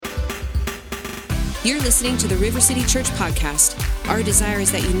You're listening to the River City Church podcast. Our desire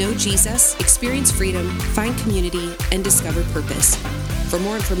is that you know Jesus, experience freedom, find community, and discover purpose. For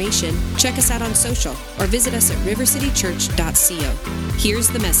more information, check us out on social or visit us at rivercitychurch.co. Here's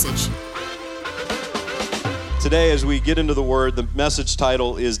the message. Today, as we get into the Word, the message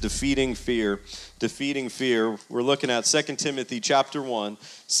title is Defeating Fear. Defeating Fear. We're looking at 2 Timothy chapter 1.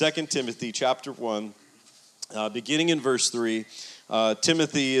 2 Timothy chapter 1, beginning in verse 3.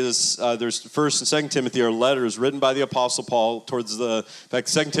 Timothy is, there's 1st and 2nd Timothy are letters written by the Apostle Paul towards in fact,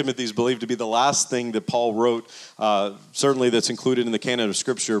 2nd Timothy is believed to be the last thing that Paul wrote, certainly that's included in the canon of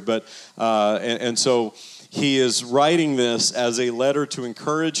Scripture, but, and so he is writing this as a letter to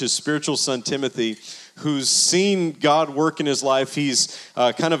encourage his spiritual son Timothy, who's seen God work in his life. He's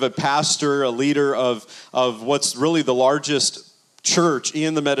kind of a pastor, a leader of what's really the largest church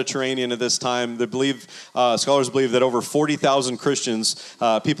in the Mediterranean at this time. They believe, scholars believe that over 40,000 Christians,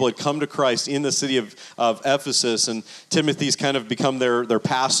 people had come to Christ in the city of Ephesus, and Timothy's kind of become their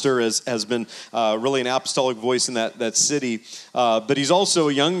pastor, has been really an apostolic voice in that city. But he's also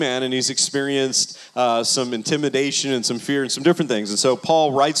a young man, and he's experienced some intimidation and some fear and some different things. And so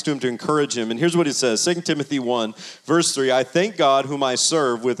Paul writes to him to encourage him. And here's what it says, 2 Timothy 1, verse 3, I thank God whom I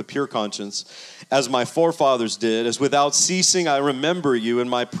serve with a pure conscience, as my forefathers did, as without ceasing I remember you in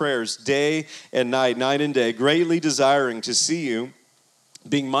my prayers day and night and day, greatly desiring to see you,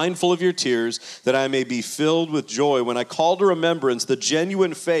 being mindful of your tears, that I may be filled with joy when I call to remembrance the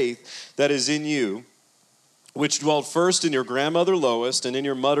genuine faith that is in you, which dwelled first in your grandmother Lois and in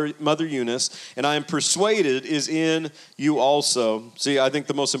your mother Eunice, and I am persuaded is in you also. See, I think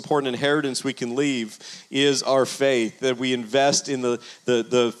the most important inheritance we can leave is our faith, that we invest in the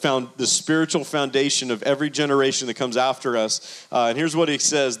spiritual foundation of every generation that comes after us. And here's what he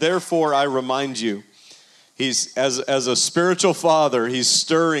says, therefore I remind you. He's, as a spiritual father, he's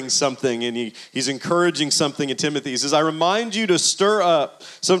stirring something, and he's encouraging something in Timothy. He says, I remind you to stir up,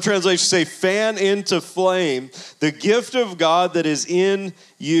 some translations say fan into flame, the gift of God that is in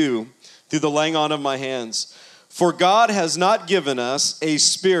you through the laying on of my hands. For God has not given us a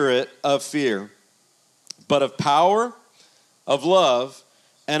spirit of fear, but of power, of love,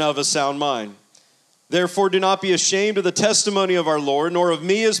 and of a sound mind. Therefore do not be ashamed of the testimony of our Lord, nor of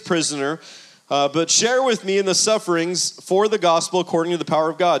me as prisoner, but share with me in the sufferings for the gospel according to the power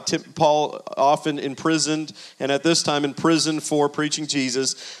of God. Paul often imprisoned, and at this time imprisoned for preaching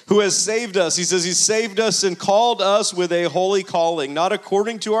Jesus, who has saved us. He says he's saved us and called us with a holy calling, not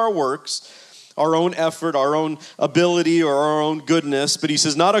according to our works, our own effort, our own ability, or our own goodness. But he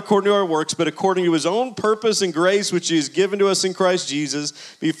says not according to our works, but according to his own purpose and grace, which he has given to us in Christ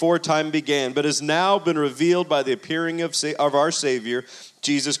Jesus before time began, but has now been revealed by the appearing of our Savior,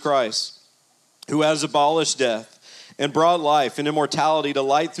 Jesus Christ, who has abolished death and brought life and immortality to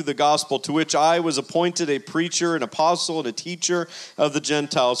light through the gospel, to which I was appointed a preacher, an apostle, and a teacher of the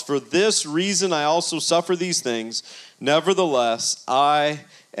Gentiles. For this reason I also suffer these things. Nevertheless, I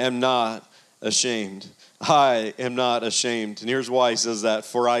am not ashamed. I am not ashamed. And here's why he says that.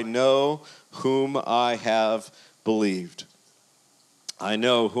 For I know whom I have believed. I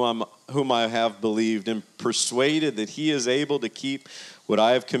know whom I have believed, and persuaded that he is able to keep what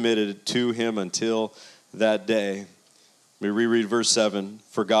I have committed to him until that day. We reread verse 7.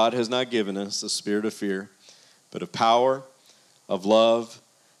 For God has not given us a spirit of fear, but of power, of love,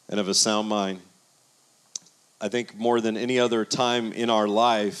 and of a sound mind. I think more than any other time in our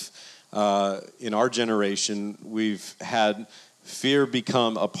life, in our generation, we've had fear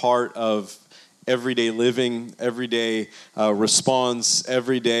become a part of everyday living, everyday response,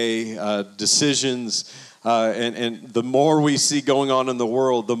 everyday decisions. And the more we see going on in the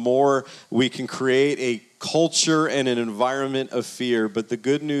world, the more we can create a culture and an environment of fear. But the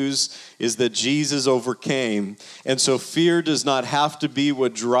good news is that Jesus overcame. And so fear does not have to be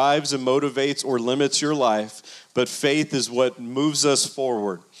what drives and motivates or limits your life, but faith is what moves us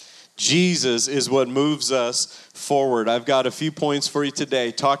forward. Jesus is what moves us forward. I've got a few points for you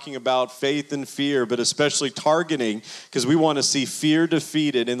today talking about faith and fear, but especially targeting, because we want to see fear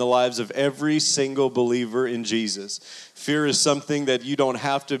defeated in the lives of every single believer in Jesus. Fear is something that you don't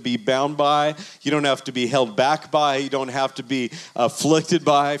have to be bound by. You don't have to be held back by. You don't have to be afflicted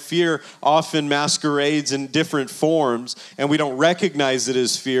by. Fear often masquerades in different forms, and we don't recognize it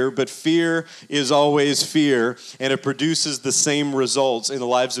as fear, but fear is always fear, and it produces the same results in the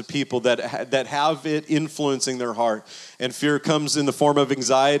lives of people that have it influencing their heart. And fear comes in the form of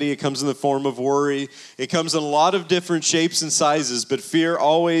anxiety. It comes in the form of worry. It comes in a lot of different shapes and sizes, but fear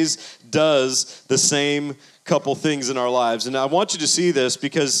always does the same couple things in our lives. And I want you to see this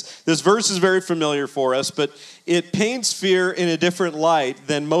because this verse is very familiar for us, but it paints fear in a different light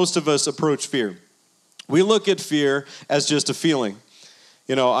than most of us approach fear. We look at fear as just a feeling.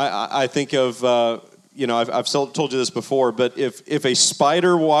 I think of, I've told you this before, but if a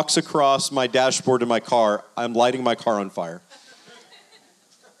spider walks across my dashboard in my car, I'm lighting my car on fire.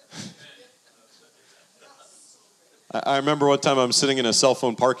 I remember one time I'm sitting in a cell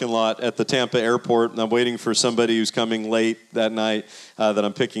phone parking lot at the Tampa airport, and I'm waiting for somebody who's coming late that night that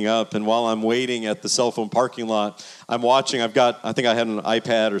I'm picking up. And while I'm waiting at the cell phone parking lot, I'm watching. I think I had an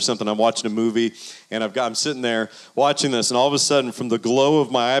iPad or something. I'm watching a movie, and I'm sitting there watching this, and all of a sudden, from the glow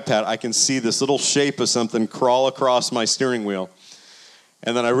of my iPad, I can see this little shape of something crawl across my steering wheel.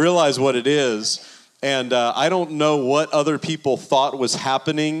 And then I realize what it is, and I don't know what other people thought was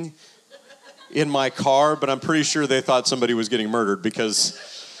happening in my car, but I'm pretty sure they thought somebody was getting murdered, because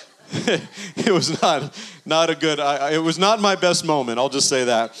it was not a good, it was not my best moment, I'll just say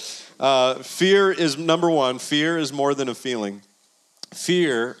that. Fear is, number one, fear is more than a feeling.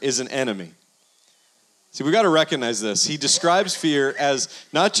 Fear is an enemy. See, we got to recognize this. He describes fear as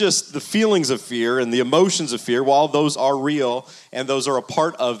not just the feelings of fear and the emotions of fear, while those are real and those are a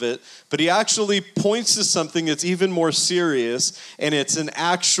part of it, but he actually points to something that's even more serious, and it's an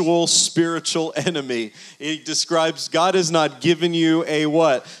actual spiritual enemy. He describes God has not given you a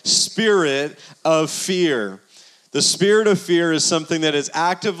what? Spirit of fear. The spirit of fear is something that is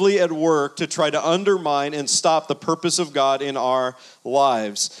actively at work to try to undermine and stop the purpose of God in our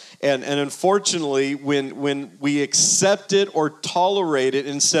lives. And unfortunately, when we accept it or tolerate it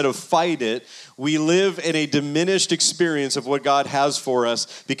instead of fight it, we live in a diminished experience of what God has for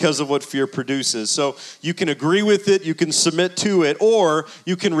us because of what fear produces. So you can agree with it, you can submit to it, or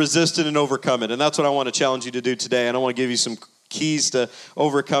you can resist it and overcome it. And that's what I want to challenge you to do today. And I want to give you some keys to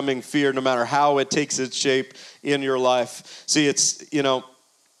overcoming fear, no matter how it takes its shape in your life. See, it's,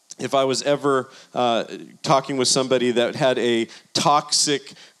 if I was ever talking with somebody that had a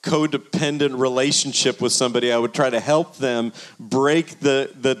toxic, codependent relationship with somebody, I would try to help them break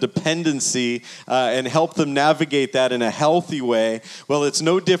the dependency and help them navigate that in a healthy way. Well, it's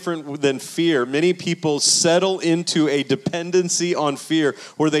no different than fear. Many people settle into a dependency on fear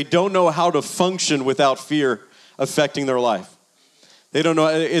where they don't know how to function without fear affecting their life. They don't know.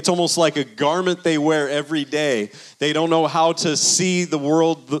 It's almost like a garment they wear every day. They don't know how to see the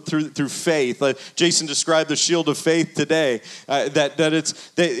world through faith. Like Jason described the shield of faith today.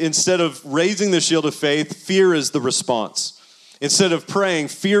 Instead of raising the shield of faith, fear is the response. Instead of praying,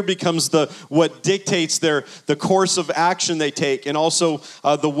 fear becomes what dictates the course of action they take, and also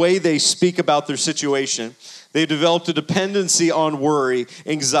the way they speak about their situation. They developed a dependency on worry,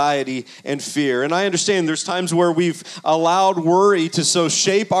 anxiety, and fear. And I understand there's times where we've allowed worry to so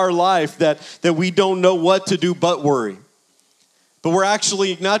shape our life that we don't know what to do but worry. But we're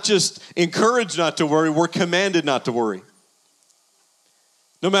actually not just encouraged not to worry, we're commanded not to worry.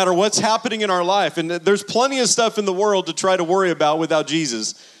 No matter what's happening in our life. And there's plenty of stuff in the world to try to worry about without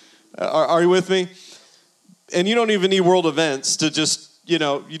Jesus. Are you with me? And you don't even need world events to just, you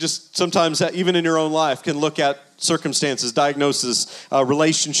just sometimes, even in your own life, can look at circumstances, diagnosis,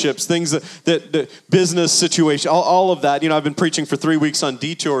 relationships, things that business situation, all of that. I've been preaching for 3 weeks on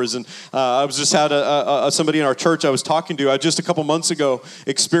detours, and I was just had somebody in our church I was talking to. I just a couple months ago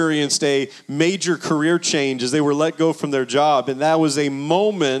experienced a major career change as they were let go from their job, and that was a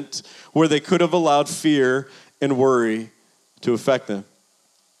moment where they could have allowed fear and worry to affect them.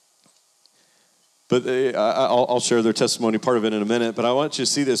 But I'll share their testimony, part of it, in a minute. But I want you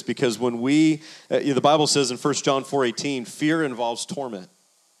to see this, because when the Bible says in 1 John 4:18, fear involves torment.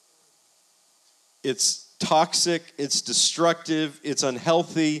 It's toxic, it's destructive, it's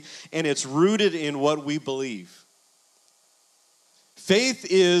unhealthy, and it's rooted in what we believe. Faith,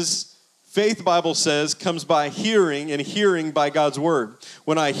 the Bible says, comes by hearing, and hearing by God's word.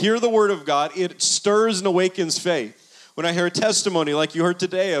 When I hear the word of God, it stirs and awakens faith. When I hear a testimony like you heard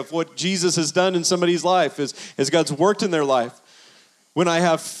today of what Jesus has done in somebody's life, as God's worked in their life, when I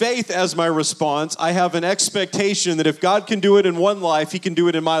have faith as my response, I have an expectation that if God can do it in one life, he can do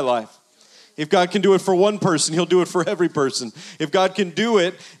it in my life. If God can do it for one person, he'll do it for every person. If God can do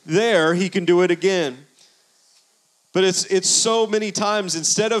it there, he can do it again. But it's so many times,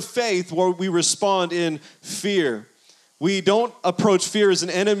 instead of faith, where we respond in fear. We don't approach fear as an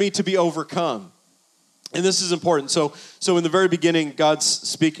enemy to be overcome. And this is important. So in the very beginning, God's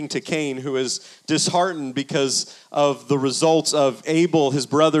speaking to Cain, who is disheartened because of the results of Abel, his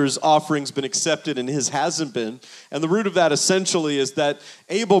brother's offering's been accepted and his hasn't been. And the root of that essentially is that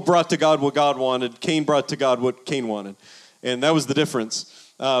Abel brought to God what God wanted, Cain brought to God what Cain wanted. And that was the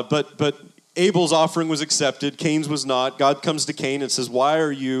difference. But Abel's offering was accepted, Cain's was not. God comes to Cain and says, why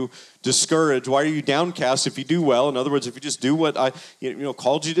are you discouraged? Why are you downcast if you do well? In other words, if you just do what I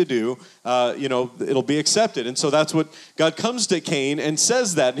called you to do, it'll be accepted. And so that's what God comes to Cain and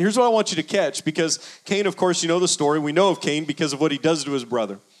says that. And here's what I want you to catch, because Cain, of course, you know the story. We know of Cain because of what he does to his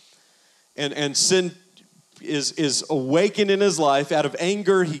brother. And sin is awakened in his life. Out of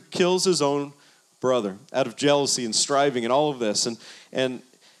anger, he kills his own brother. Out of jealousy and striving and all of this. And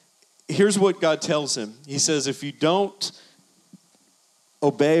here's what God tells him. He says, if you don't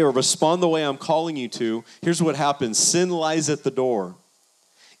obey or respond the way I'm calling you to, here's what happens. Sin lies at the door.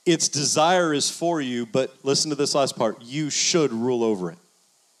 Its desire is for you, but listen to this last part. You should rule over it.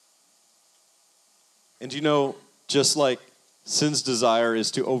 And just like sin's desire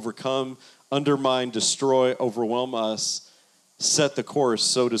is to overcome, undermine, destroy, overwhelm us, set the course,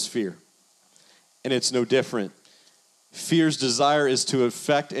 so does fear. And it's no different. Fear's desire is to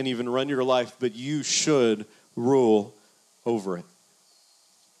affect and even run your life, but you should rule over it.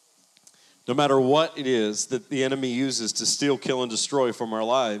 No matter what it is that the enemy uses to steal, kill, and destroy from our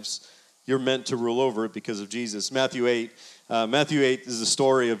lives, you're meant to rule over it because of Jesus. Matthew 8 is the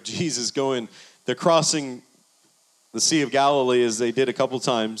story of Jesus they're crossing the Sea of Galilee, as they did a couple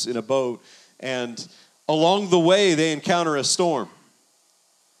times in a boat, and along the way they encounter a storm.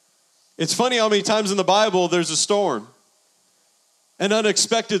 It's funny how many times in the Bible there's a storm. An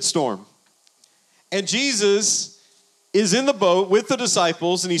unexpected storm. And Jesus is in the boat with the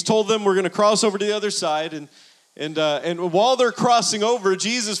disciples, and he's told them we're going to cross over to the other side. And while they're crossing over,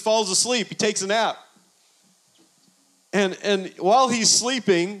 Jesus falls asleep. He takes a nap. And while he's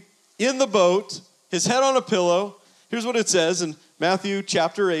sleeping in the boat, his head on a pillow, here's what it says in Matthew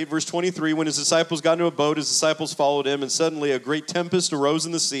chapter 8, verse 23, when his disciples got into a boat, his disciples followed him, and suddenly a great tempest arose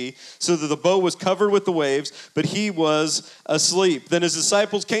in the sea, so that the boat was covered with the waves, but he was asleep. Then his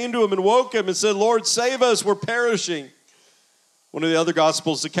disciples came to him and woke him and said, Lord, save us, we're perishing. One of the other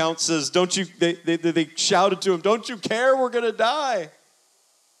Gospels account says, they shouted to him, don't you care, we're going to die.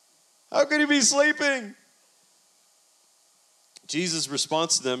 How could he be sleeping? Jesus'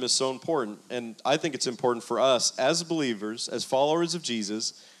 response to them is so important, and I think it's important for us as believers, as followers of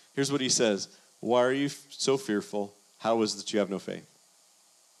Jesus. Here's what he says. Why are you so fearful? How is it that you have no faith?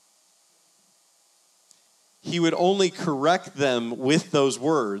 He would only correct them with those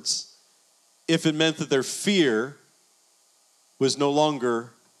words if it meant that their fear was no longer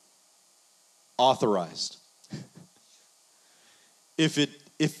authorized. If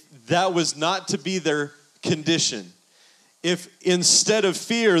that was not to be their condition. If instead of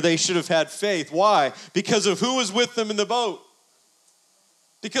fear, they should have had faith. Why? Because of who was with them in the boat.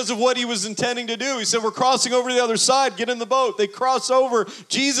 Because of what he was intending to do. He said, we're crossing over to the other side. Get in the boat. They cross over.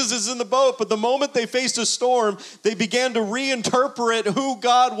 Jesus is in the boat. But the moment they faced a storm, they began to reinterpret who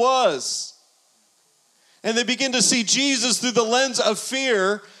God was. And they begin to see Jesus through the lens of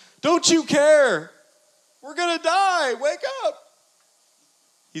fear. Don't you care? We're going to die. Wake up.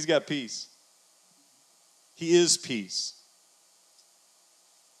 He's got peace. He is peace.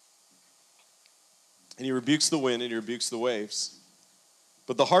 And he rebukes the wind and he rebukes the waves.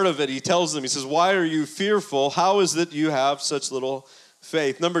 But the heart of it, he tells them, he says, why are you fearful? How is it you have such little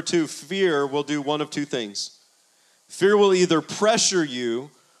faith? Number 2, fear will do one of two things. Fear will either pressure you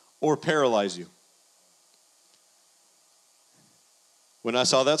or paralyze you. When I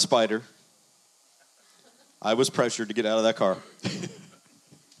saw that spider, I was pressured to get out of that car.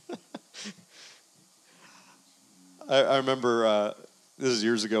 I remember, this is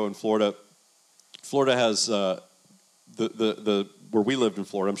years ago in Florida. Florida has where we lived in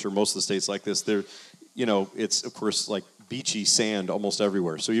Florida. I'm sure most of the states like this. It's of course like beachy sand almost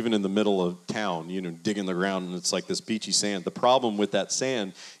everywhere. So even in the middle of town, dig in the ground and it's like this beachy sand. The problem with that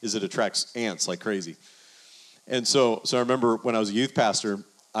sand is it attracts ants like crazy. And so I remember when I was a youth pastor,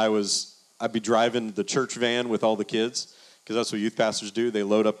 I'd be driving the church van with all the kids because that's what youth pastors do. They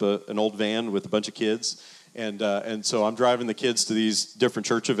load up an old van with a bunch of kids. And so I'm driving the kids to these different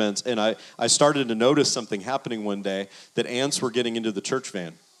church events, and I started to notice something happening one day, that ants were getting into the church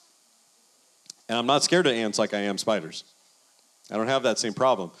van. And I'm not scared of ants like I am spiders. I don't have that same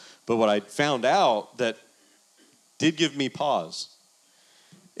problem. But what I found out that did give me pause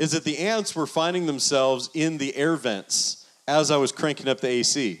is that the ants were finding themselves in the air vents as I was cranking up the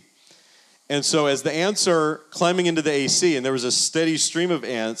AC. And so as the ants are climbing into the AC, and there was a steady stream of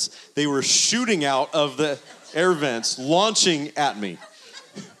ants, they were shooting out of the air vents, launching at me.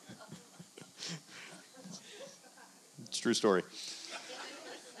 It's a true story.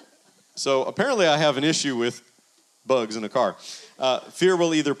 So apparently I have an issue with bugs in a car. Fear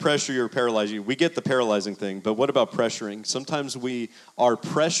will either pressure you or paralyze you. We get the paralyzing thing, but what about pressuring? Sometimes we are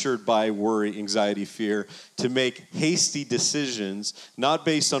pressured by worry, anxiety, fear to make hasty decisions, not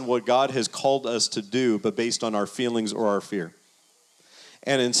based on what God has called us to do, but based on our feelings or our fear.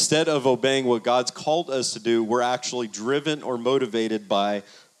 And instead of obeying what God's called us to do, we're actually driven or motivated by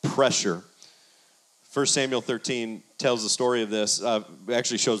pressure. 1 Samuel 13 tells the story of this. It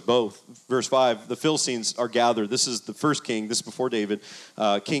actually shows both. Verse 5, the Philistines are gathered. This is the first king. This is before David.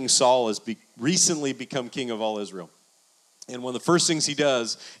 King Saul has recently become king of all Israel. And one of the first things he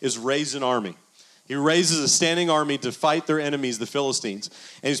does is raise an army. He raises a standing army to fight their enemies, the Philistines.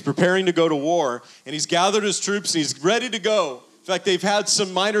 And he's preparing to go to war. And he's gathered his troops and he's ready to go. In fact, they've had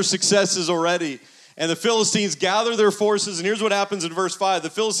some minor successes already. And the Philistines gather their forces. And here's what happens in verse 5. The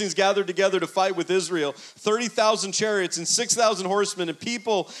Philistines gathered together to fight with Israel. 30,000 chariots and 6,000 horsemen and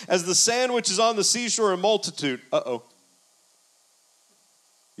people as the sand which is on the seashore, a multitude. Uh-oh.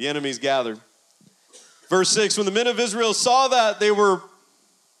 The enemies gathered. Verse 6, when the men of Israel saw that, they were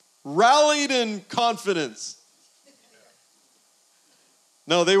rallied in confidence.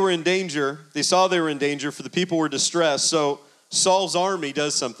 No, they were in danger. They saw they were in danger, for the people were distressed. So Saul's army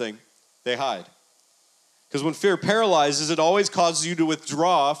does something. They hide. Because when fear paralyzes, it always causes you to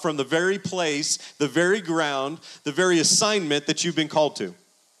withdraw from the very place, the very ground, the very assignment that you've been called to.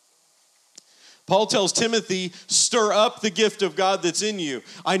 Paul tells Timothy, stir up the gift of God that's in you.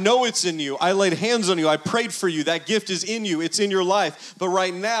 I know it's in you. I laid hands on you. I prayed for you. That gift is in you. It's in your life. But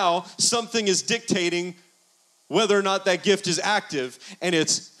right now, something is dictating whether or not that gift is active, and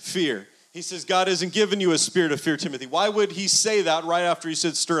it's fear. He says, God hasn't given you a spirit of fear, Timothy. Why would he say that right after he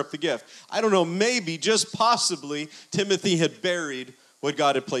said, stir up the gift? I don't know, maybe, just possibly, Timothy had buried what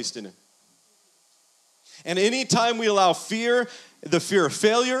God had placed in him. And anytime we allow fear, the fear of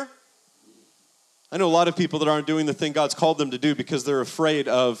failure, I know a lot of people that aren't doing the thing God's called them to do because they're afraid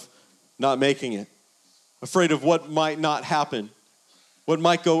of not making it, afraid of what might not happen, what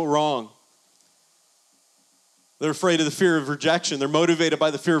might go wrong. They're afraid of the fear of rejection. They're motivated by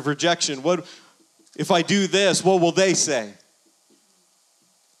the fear of rejection. What if I do this? What will they say?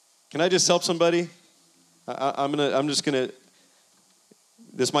 Can I just help somebody? This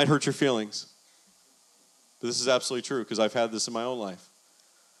might hurt your feelings. But this is absolutely true because I've had this in my own life.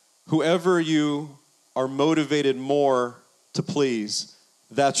 Whoever you are motivated more to please,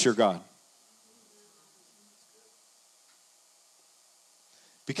 that's your God.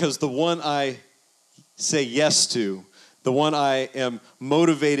 Because the one I say yes to, the one I am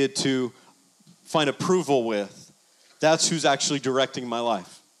motivated to find approval with, that's who's actually directing my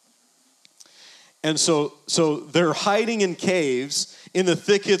life. And so they're hiding in caves, in the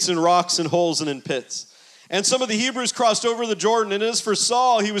thickets and rocks and holes and in pits. And some of the Hebrews crossed over the Jordan, and as for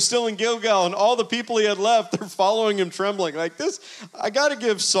Saul, he was still in Gilgal, and all the people he had left, they're following him trembling. Like this, I got to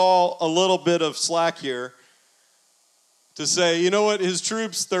give Saul a little bit of slack here to say, you know what, his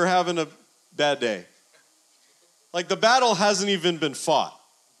troops, they're having a bad day. Like the battle hasn't even been fought.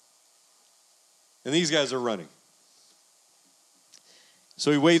 And these guys are running.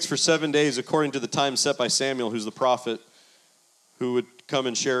 So he waits for 7 days according to the time set by Samuel, who's the prophet, who would come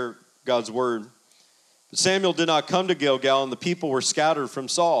and share God's word. But Samuel did not come to Gilgal, and the people were scattered from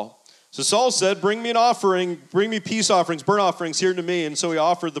Saul. So Saul said, bring me an offering, bring me peace offerings, burnt offerings here to me. And so he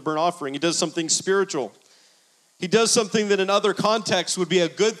offered the burnt offering. He does something spiritual. He does something that in other contexts would be a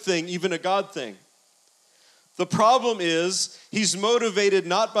good thing, even a God thing. The problem is he's motivated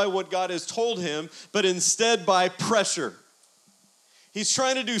not by what God has told him, but instead by pressure. He's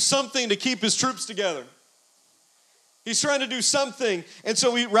trying to do something to keep his troops together. He's trying to do something. And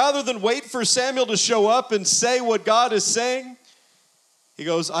so rather than wait for Samuel to show up and say what God is saying, he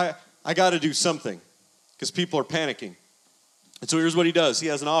goes, I got to do something because people are panicking. And so here's what he does. He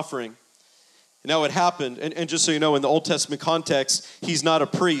has an offering. Now it happened, and just so you know, in the Old Testament context, he's not a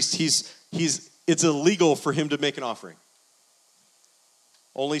priest. It's illegal for him to make an offering.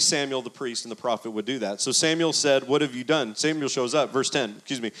 Only Samuel the priest and the prophet would do that. So Samuel said, what have you done? Samuel shows up, verse 10,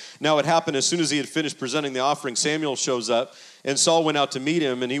 Now it happened as soon as he had finished presenting the offering, Samuel shows up, and Saul went out to meet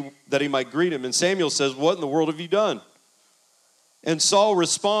him, and that he might greet him. And Samuel says, what in the world have you done? And Saul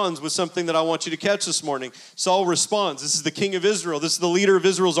responds with something that I want you to catch this morning. Saul responds. This is the king of Israel. This is the leader of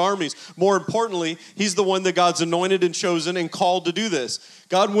Israel's armies. More importantly, he's the one that God's anointed and chosen and called to do this.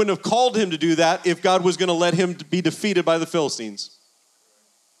 God wouldn't have called him to do that if God was going to let him be defeated by the Philistines.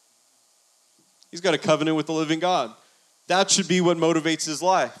 He's got a covenant with the living God. That should be what motivates his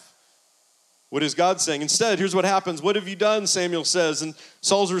life. What is God saying? Instead, here's what happens. What have you done, Samuel says. And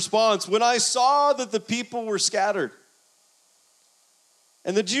Saul's response, when I saw that the people were scattered,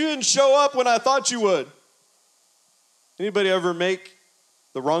 and that you didn't show up when I thought you would. Anybody ever make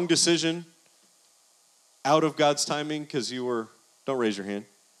the wrong decision out of God's timing because don't raise your hand.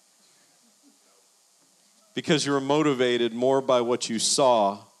 Because you were motivated more by what you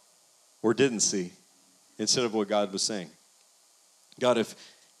saw or didn't see instead of what God was saying. God,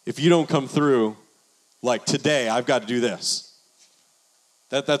 if you don't come through, like today, I've got to do this.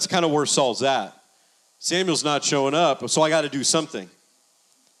 That's kind of where Saul's at. Samuel's not showing up, so I got to do something.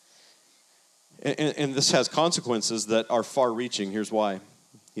 And this has consequences that are far-reaching. Here's why.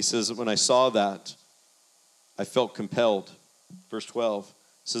 He says, when I saw that, I felt compelled. Verse 12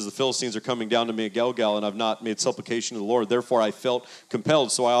 says, the Philistines are coming down to me at Gilgal, and I've not made supplication to the Lord. Therefore, I felt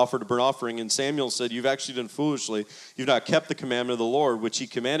compelled, so I offered a burnt offering. And Samuel said, you've actually done foolishly. You've not kept the commandment of the Lord, which he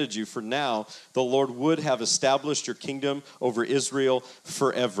commanded you. For now, the Lord would have established your kingdom over Israel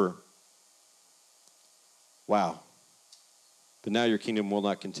forever. Wow. But now your kingdom will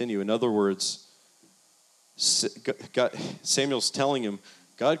not continue. In other words, Samuel's telling him,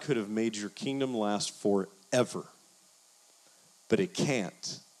 God could have made your kingdom last forever. But it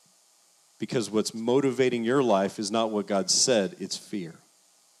can't. Because what's motivating your life is not what God said, it's fear.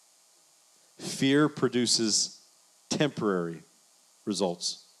 Fear produces temporary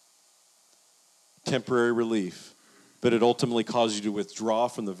results. Temporary relief. But it ultimately causes you to withdraw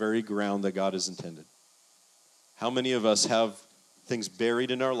from the very ground that God has intended. How many of us have things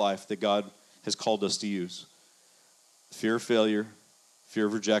buried in our life that God has called us to use? Fear of failure, fear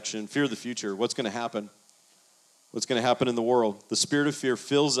of rejection, fear of the future. What's going to happen? What's going to happen in the world? The spirit of fear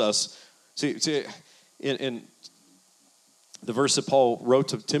fills us. See, in the verse that Paul wrote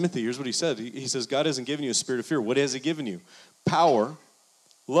to Timothy, here's what he said. He says, God hasn't given you a spirit of fear. What has he given you? Power,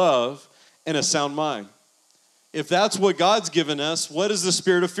 love, and a sound mind. If that's what God's given us, what does the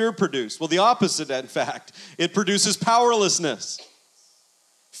spirit of fear produce? Well, the opposite, in fact. It produces powerlessness.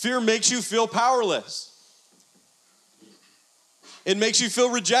 Fear makes you feel powerless. It makes you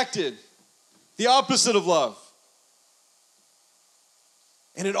feel rejected. The opposite of love.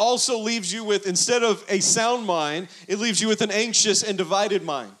 And it also leaves you with, instead of a sound mind, it leaves you with an anxious and divided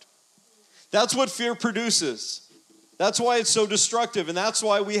mind. That's what fear produces. That's why it's so destructive, and that's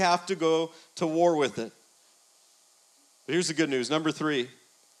why we have to go to war with it. But here's the good news. Number 3,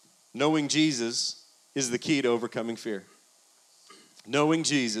 knowing Jesus is the key to overcoming fear. Knowing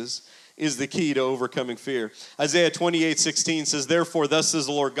Jesus is the key to overcoming fear. Isaiah 28:16 says, therefore, thus says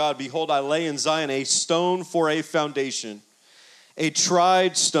the Lord God, behold, I lay in Zion a stone for a foundation, a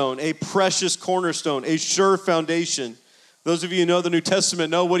tried stone, a precious cornerstone, a sure foundation. Those of you who know the New Testament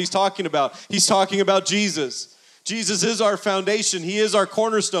know what he's talking about. He's talking about Jesus. Jesus is our foundation. He is our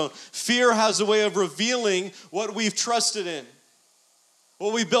cornerstone. Fear has a way of revealing what we've trusted in,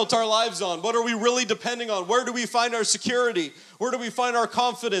 what we built our lives on. What are we really depending on? Where do we find our security? Where do we find our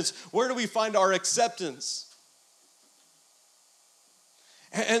confidence? Where do we find our acceptance?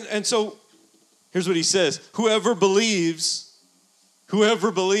 And so here's what he says. Whoever believes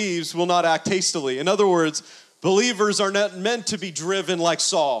will not act hastily. In other words, believers are not meant to be driven like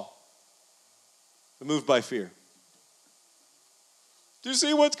Saul, moved by fear. Do you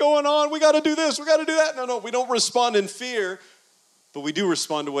see what's going on? We got to do this. We got to do that. No, we don't respond in fear, but we do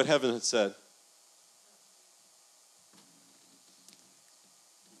respond to what heaven had said.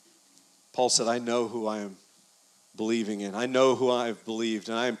 Paul said, I know who I am believing in. I know who I have believed,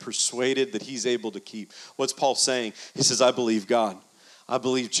 and I am persuaded that he's able to keep. What's Paul saying? He says, I believe God. I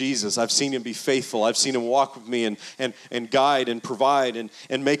believe Jesus. I've seen him be faithful. I've seen him walk with me and guide and provide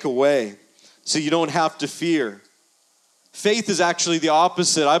and make a way. So you don't have to fear. Faith is actually the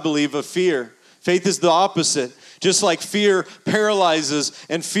opposite, I believe, of fear. Faith is the opposite. Just like fear paralyzes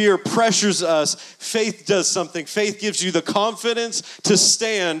and fear pressures us, faith does something. Faith gives you the confidence to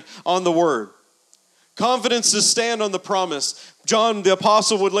stand on the word. Confidence to stand on the promise. John the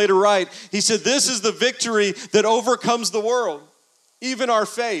apostle would later write, he said, this is the victory that overcomes the world. Even our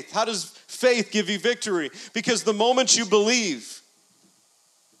faith. How does faith give you victory? Because the moment you believe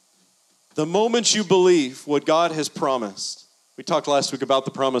what God has promised. We talked last week about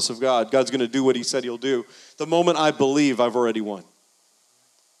the promise of God. God's going to do what he said he'll do. The moment I believe, I've already won.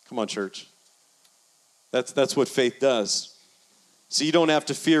 Come on, church. That's what faith does. So you don't have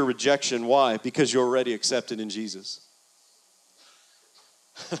to fear rejection. Why? Because you're already accepted in Jesus.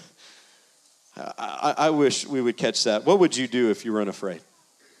 I wish we would catch that. What would you do if you were unafraid?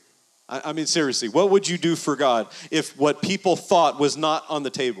 I mean, seriously, what would you do for God if what people thought was not on the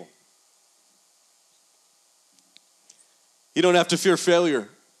table? You don't have to fear failure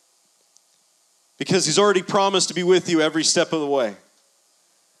because he's already promised to be with you every step of the way.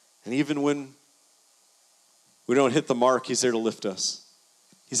 And even when we don't hit the mark, he's there to lift us.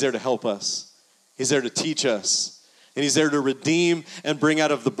 He's there to help us. He's there to teach us. And he's there to redeem and bring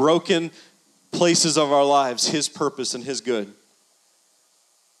out of the broken places of our lives his purpose and his good.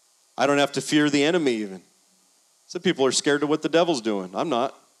 I don't have to fear the enemy even. Some people are scared of what the devil's doing. I'm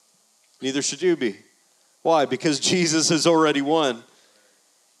not. Neither should you be. Why? Because Jesus has already won.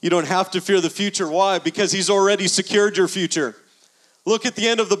 You don't have to fear the future. Why? Because he's already secured your future. Look at the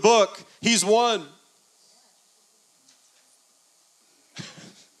end of the book. He's won.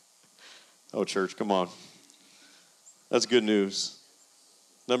 Oh, church, come on. That's good news.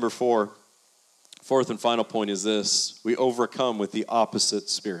 Number 4, fourth and final point is this. We overcome with the opposite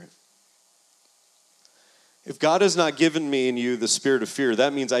spirit. If God has not given me and you the spirit of fear,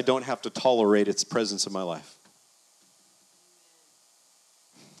 that means I don't have to tolerate its presence in my life.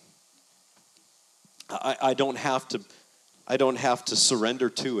 I don't have to surrender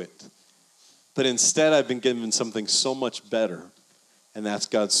to it. But instead, I've been given something so much better, and that's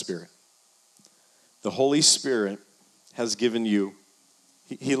God's Spirit. The Holy Spirit has given you,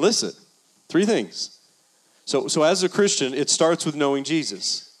 he lists it, 3 things. So as a Christian, it starts with knowing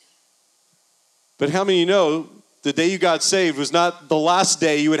Jesus. But how many of you know the day you got saved was not the last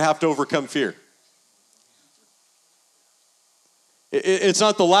day you would have to overcome fear? It's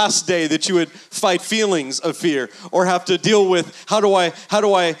not the last day that you would fight feelings of fear or have to deal with how do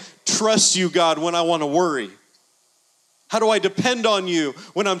I trust you, God, when I want to worry? How do I depend on you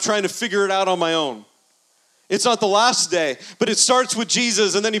when I'm trying to figure it out on my own? It's not the last day, but it starts with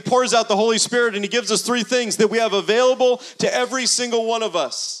Jesus, and then he pours out the Holy Spirit, and he gives us 3 things that we have available to every single one of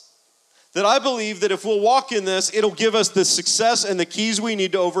us. That I believe that if we'll walk in this, it'll give us the success and the keys we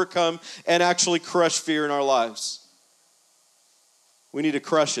need to overcome and actually crush fear in our lives. We need to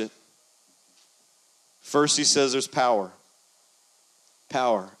crush it. First, he says there's power.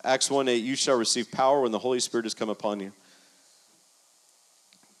 Power. Acts 1:8, you shall receive power when the Holy Spirit has come upon you.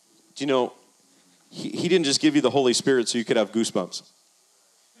 Do you know, he didn't just give you the Holy Spirit so you could have goosebumps.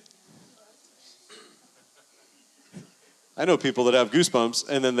 I know people that have goosebumps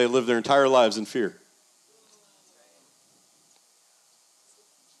and then they live their entire lives in fear.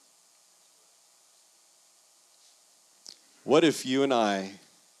 What if you and I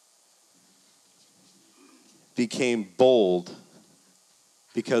became bold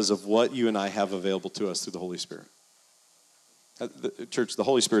because of what you and I have available to us through the Holy Spirit? Church, the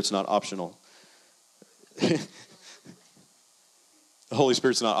Holy Spirit's not optional. The Holy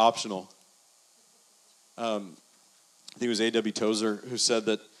Spirit's not optional. I think it was A.W. Tozer who said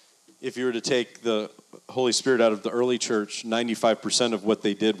that if you were to take the Holy Spirit out of the early church, 95% of what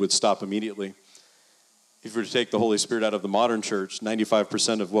they did would stop immediately. If you were to take the Holy Spirit out of the modern church,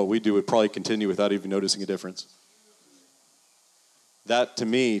 95% of what we do would probably continue without even noticing a difference. That, to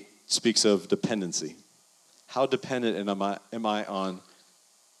me, speaks of dependency. How dependent am I on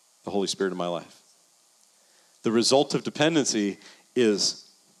the Holy Spirit in my life? The result of dependency is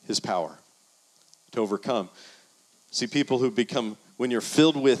his power to overcome. See, people who become, when you're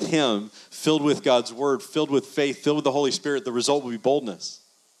filled with him, filled with God's word, filled with faith, filled with the Holy Spirit, the result will be boldness.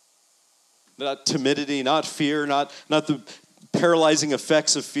 Not timidity, not fear, not the paralyzing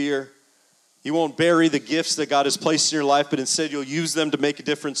effects of fear. You won't bury the gifts that God has placed in your life, but instead you'll use them to make a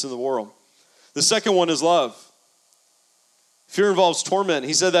difference in the world. The second one is love. Fear involves torment.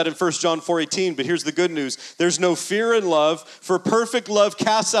 He said that in 1 John 4:18, but here's the good news. There's no fear in love, for perfect love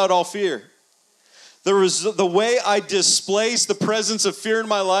casts out all fear. The way I displace the presence of fear in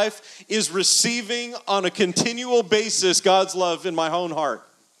my life is receiving on a continual basis God's love in my own heart.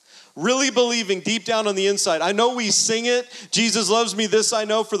 Really believing deep down on the inside. I know we sing it. Jesus loves me, this I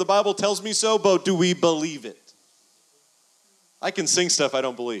know, for the Bible tells me so, but do we believe it? I can sing stuff I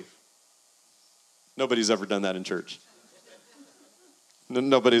don't believe. Nobody's ever done that in church.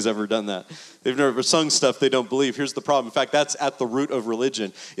 Nobody's ever done that. They've never sung stuff they don't believe. Here's the problem. In fact, that's at the root of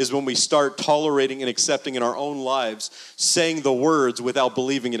religion, is when we start tolerating and accepting in our own lives, saying the words without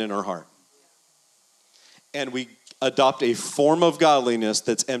believing it in our heart. And we adopt a form of godliness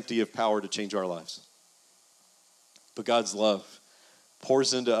that's empty of power to change our lives. But God's love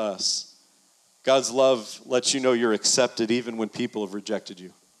pours into us. God's love lets you know you're accepted even when people have rejected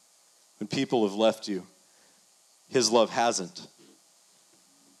you. When people have left you. His love hasn't.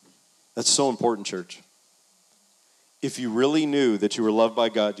 That's so important, church. If you really knew that you were loved by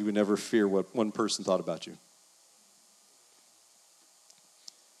God, you would never fear what one person thought about you.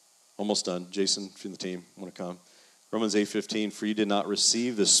 Almost done. Jason from the team, want to come? Romans 8:15, for you did not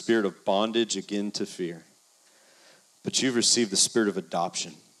receive the spirit of bondage again to fear, but you've received the spirit of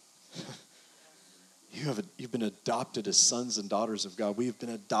adoption. You've been adopted as sons and daughters of God. We've been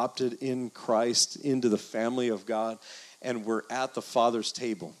adopted in Christ into the family of God, and we're at the Father's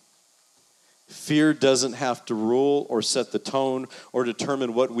table. Fear doesn't have to rule or set the tone or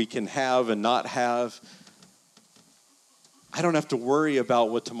determine what we can have and not have. I don't have to worry about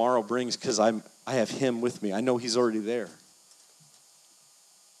what tomorrow brings because I have him with me. I know he's already there.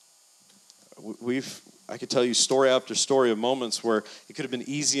 I could tell you story after story of moments where it could have been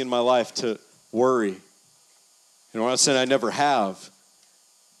easy in my life to worry. I'm not saying I never have,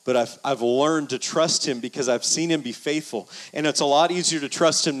 but I've learned to trust him because I've seen him be faithful. And it's a lot easier to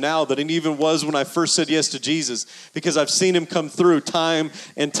trust him now than it even was when I first said yes to Jesus, because I've seen him come through time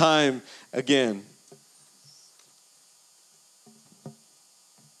and time again.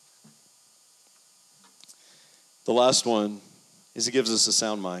 The last one is he gives us a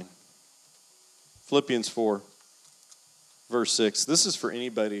sound mind. Philippians 4, verse 6. This is for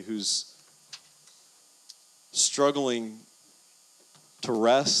anybody who's struggling to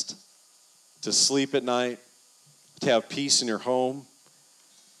rest, to sleep at night, to have peace in your home,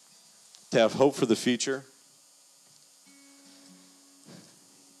 to have hope for the future.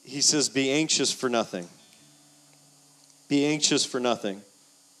 He says, be anxious for nothing. Be anxious for nothing.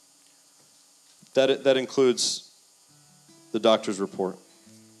 That includes the doctor's report.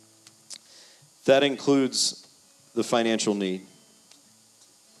 That includes the financial need.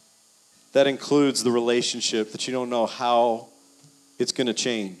 That includes the relationship that you don't know how it's going to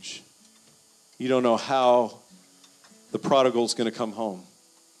change. You don't know how the prodigal is going to come home.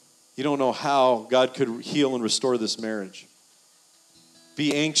 You don't know how God could heal and restore this marriage.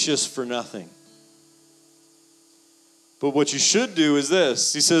 Be anxious for nothing. But what you should do is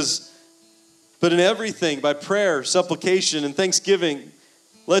this. He says, but in everything, by prayer, supplication, and thanksgiving,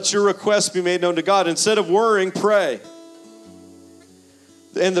 let your requests be made known to God. Instead of worrying, pray.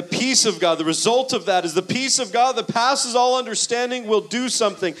 And the peace of God, the result of that is the peace of God that passes all understanding will do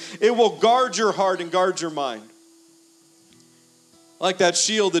something. It will guard your heart and guard your mind. Like that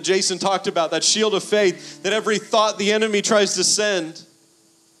shield that Jason talked about, that shield of faith, that every thought the enemy tries to send,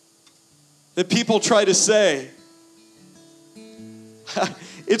 that people try to say.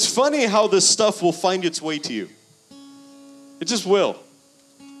 It's funny how this stuff will find its way to you. It just will.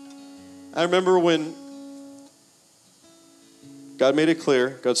 I remember when God made it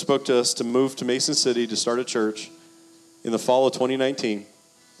clear, God spoke to us to move to Mason City to start a church in the fall of 2019.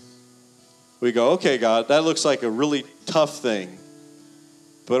 We go, okay, God, that looks like a really tough thing,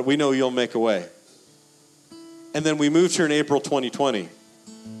 but we know you'll make a way. And then we moved here in April 2020.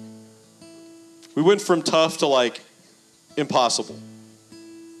 We went from tough to like impossible.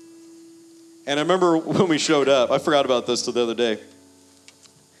 And I remember when we showed up, I forgot about this till the other day.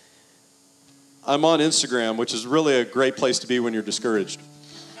 I'm on Instagram, which is really a great place to be when you're discouraged.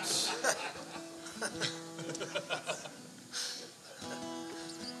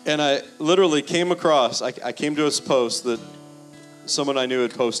 And I literally came across, I came to this post that someone I knew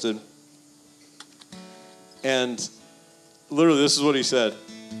had posted. And literally this is what he said.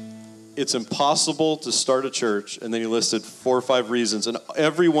 It's impossible to start a church. And then he listed 4 or 5 reasons. And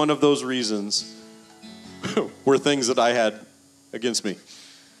every one of those reasons were things that I had against me.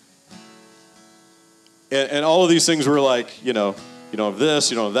 And all of these things were like, you don't have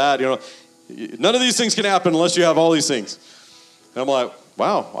this, you don't have that, none of these things can happen unless you have all these things. And I'm like,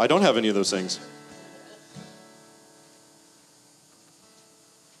 wow, I don't have any of those things.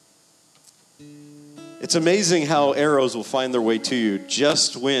 It's amazing how arrows will find their way to you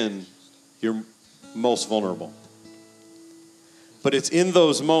just when you're most vulnerable. But it's in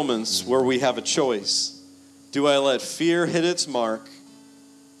those moments where we have a choice. Do I let fear hit its mark?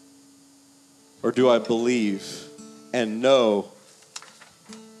 Or do I believe and know,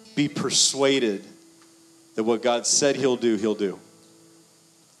 be persuaded that what God said he'll do?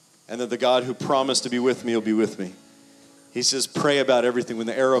 And that the God who promised to be with me will be with me. He says, pray about everything. When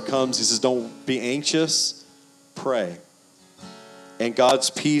the arrow comes, he says, don't be anxious, pray. And God's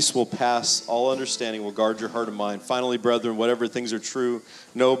peace will pass all understanding, will guard your heart and mind. Finally, brethren, whatever things are true,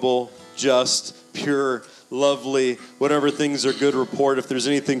 noble, just, pure, lovely, whatever things are good report, if there's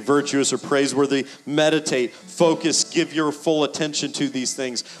anything virtuous or praiseworthy, meditate, focus, give your full attention to these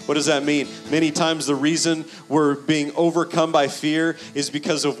things. What does that mean? Many times the reason we're being overcome by fear is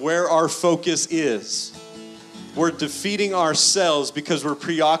because of where our focus is. We're defeating ourselves because we're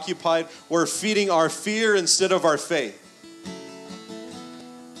preoccupied. We're feeding our fear instead of our faith.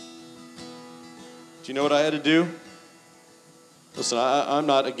 Do you know what I had to do? Listen, I'm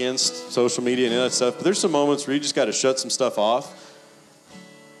not against social media and all that stuff, but there's some moments where you just got to shut some stuff off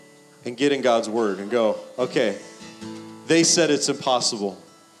and get in God's word and go, okay, they said it's impossible.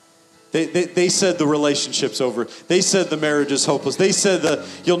 They said the relationship's over. They said the marriage is hopeless. They said that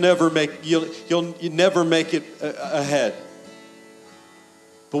you'll never make it ahead.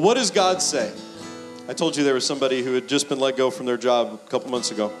 But what does God say? I told you there was somebody who had just been let go from their job a couple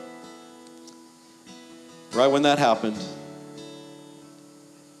months ago. Right when that happened,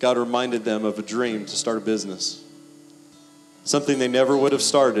 God reminded them of a dream to start a business. Something they never would have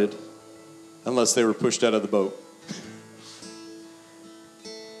started unless they were pushed out of the boat.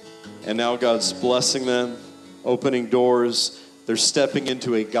 And now God's blessing them, opening doors. They're stepping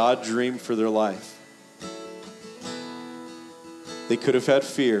into a God dream for their life. They could have had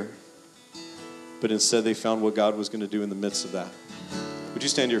fear, but instead they found what God was going to do in the midst of that. Would you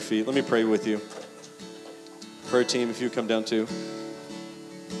stand to your feet? Let me pray with you. Prayer team, if you come down too.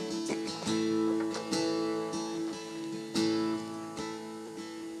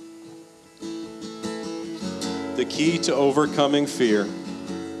 The key to overcoming fear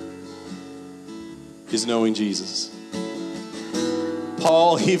is knowing Jesus.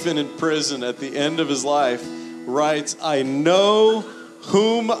 Paul, even in prison at the end of his life, writes, I know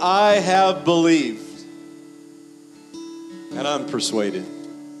whom I have believed, and I'm persuaded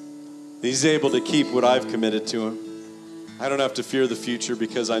that he's able to keep what I've committed to him. I don't have to fear the future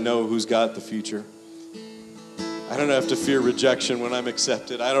because I know who's got the future. I don't have to fear rejection when I'm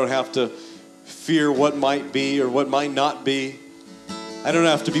accepted. I don't have to fear what might be or what might not be. I don't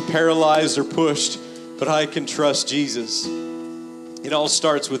have to be paralyzed or pushed, but I can trust Jesus. It all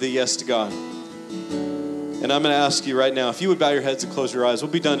starts with a yes to God. And I'm going to ask you right now, if you would bow your heads and close your eyes,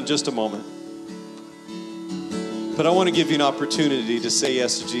 we'll be done in just a moment. But I want to give you an opportunity to say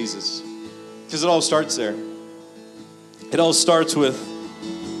yes to Jesus. Because it all starts there. It all starts with,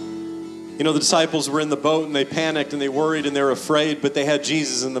 the disciples were in the boat and they panicked and they worried and they were afraid, but they had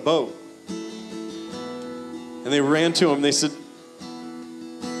Jesus in the boat. And they ran to him. They said,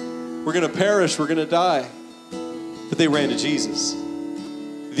 we're going to perish. We're going to die. But they ran to Jesus.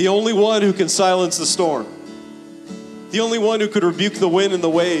 The only one who can silence the storm. The only one who could rebuke the wind and the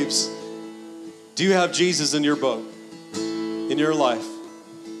waves. Do you have Jesus in your boat? In your life?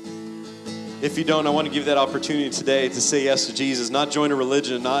 If you don't, I want to give you that opportunity today to say yes to Jesus. Not join a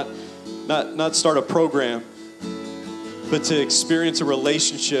religion, not start a program, but to experience a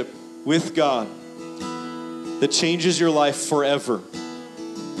relationship with God that changes your life forever.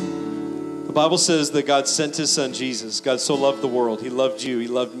 The Bible says that God sent his son Jesus. God so loved the world. He loved you. He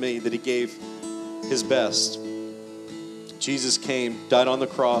loved me, that he gave his best. Jesus came, died on the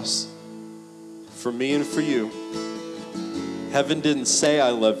cross for me and for you. Heaven didn't say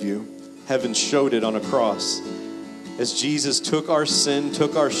I love you. Heaven showed it on a cross. As Jesus took our sin,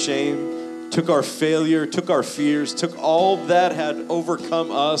 took our shame, took our failure, took our fears, took all that had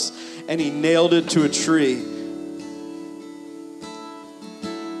overcome us, and he nailed it to a tree.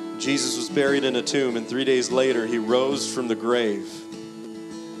 Jesus was buried in a tomb, and 3 days later, he rose from the grave.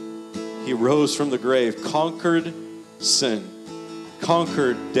 He rose from the grave, conquered sin,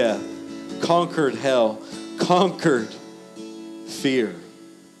 conquered death, conquered hell, conquered fear.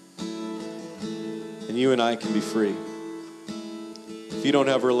 And you and I can be free. If you don't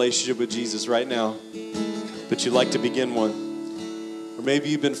have a relationship with Jesus right now, but you'd like to begin one, or maybe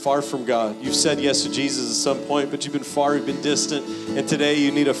you've been far from God. You've said yes to Jesus at some point, but you've been far, you've been distant, and today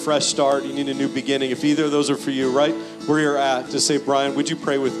you need a fresh start, you need a new beginning. If either of those are for you, right where you're at, just say, Brian, would you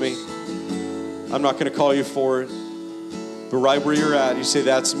pray with me? I'm not going to call you forward, but right where you're at, you say,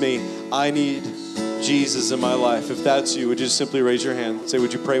 that's me. I need Jesus in my life. If that's you, would you just simply raise your hand? Say,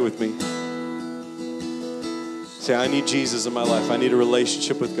 would you pray with me? Say, I need Jesus in my life. I need a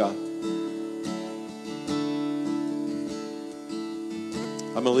relationship with God.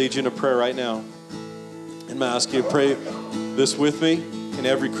 I'm going to lead you in a prayer right now. And I'm going to ask you to pray this with me, and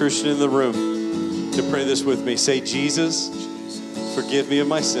every Christian in the room to pray this with me. Say, Jesus, forgive me of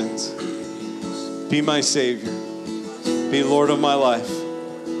my sins. Be my Savior. Be Lord of my life.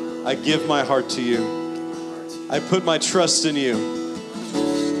 I give my heart to you. I put my trust in you.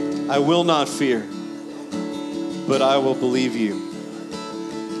 I will not fear, but I will believe you.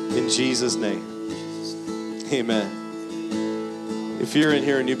 In Jesus' name, amen. If you're in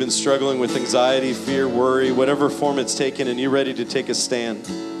here and you've been struggling with anxiety, fear, worry, whatever form it's taken, and you're ready to take a stand,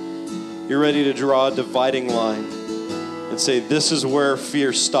 you're ready to draw a dividing line and say, this is where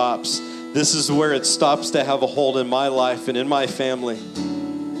fear stops. This is where it stops to have a hold in my life and in my family.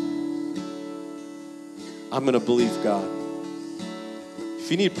 I'm going to believe God. If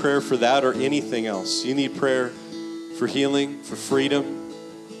you need prayer for that or anything else, you need prayer for healing, for freedom,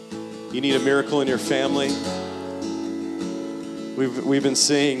 you need a miracle in your family. We've been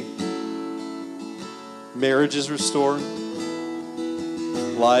seeing marriages restored,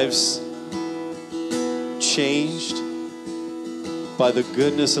 lives changed by the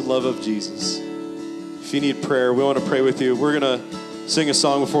goodness and love of Jesus. If you need prayer, we want to pray with you. We're going to sing a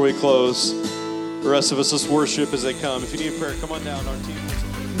song before we close. The rest of us, let's worship as they come. If you need prayer, come on down. Our team.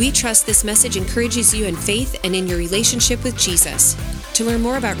 We trust this message encourages you in faith and in your relationship with Jesus. To learn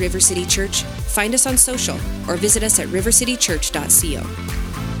more about River City Church, find us on social or visit us at rivercitychurch.co.